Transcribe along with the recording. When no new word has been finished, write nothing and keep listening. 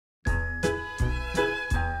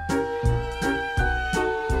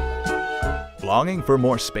Longing for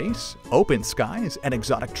more space, open skies, and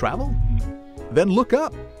exotic travel? Then look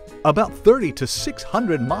up, about 30 to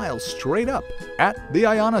 600 miles straight up, at the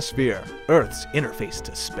Ionosphere, Earth's interface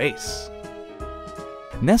to space.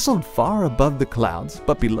 Nestled far above the clouds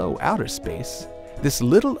but below outer space, this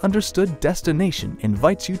little understood destination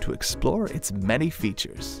invites you to explore its many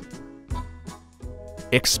features.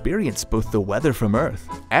 Experience both the weather from Earth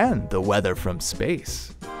and the weather from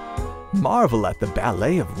space. Marvel at the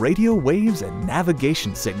ballet of radio waves and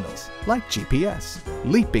navigation signals, like GPS,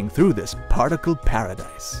 leaping through this particle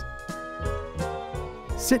paradise.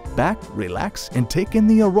 Sit back, relax, and take in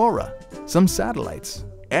the aurora, some satellites,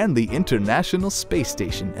 and the International Space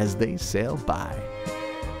Station as they sail by.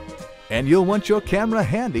 And you'll want your camera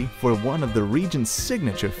handy for one of the region's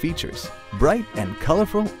signature features, bright and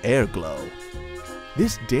colorful air glow.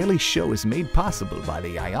 This daily show is made possible by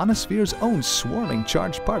the ionosphere's own swarming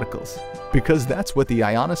charged particles, because that's what the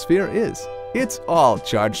ionosphere is. It's all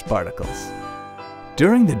charged particles.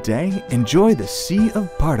 During the day, enjoy the sea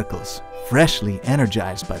of particles, freshly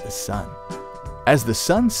energized by the sun. As the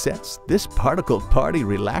sun sets, this particle party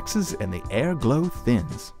relaxes and the air glow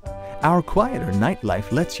thins. Our quieter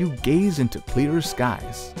nightlife lets you gaze into clearer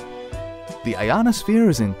skies. The ionosphere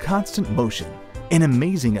is in constant motion, an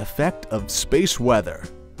amazing effect of space weather.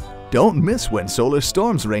 Don't miss when solar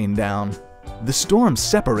storms rain down. The storm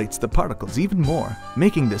separates the particles even more,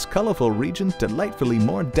 making this colorful region delightfully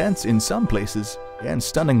more dense in some places and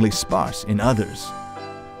stunningly sparse in others.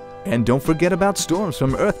 And don't forget about storms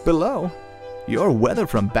from Earth below. Your weather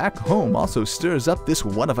from back home also stirs up this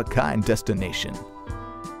one-of-a-kind destination.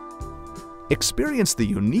 Experience the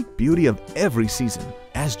unique beauty of every season,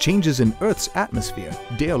 as changes in Earth's atmosphere,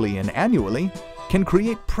 daily and annually, can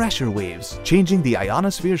create pressure waves, changing the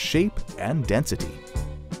ionosphere's shape and density.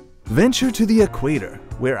 Venture to the equator,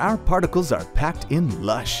 where our particles are packed in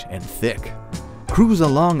lush and thick. Cruise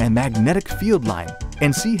along a magnetic field line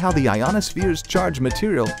and see how the ionosphere's charged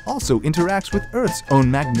material also interacts with Earth's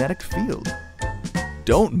own magnetic field.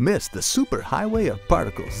 Don't miss the superhighway of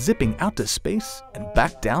particles zipping out to space and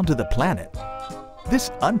back down to the planet. This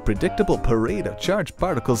unpredictable parade of charged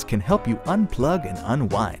particles can help you unplug and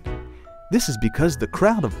unwind. This is because the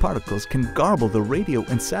crowd of particles can garble the radio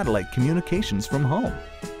and satellite communications from home.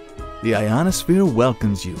 The ionosphere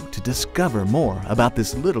welcomes you to discover more about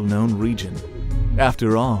this little-known region.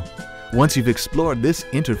 After all, once you've explored this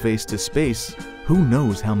interface to space, who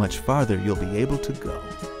knows how much farther you'll be able to go.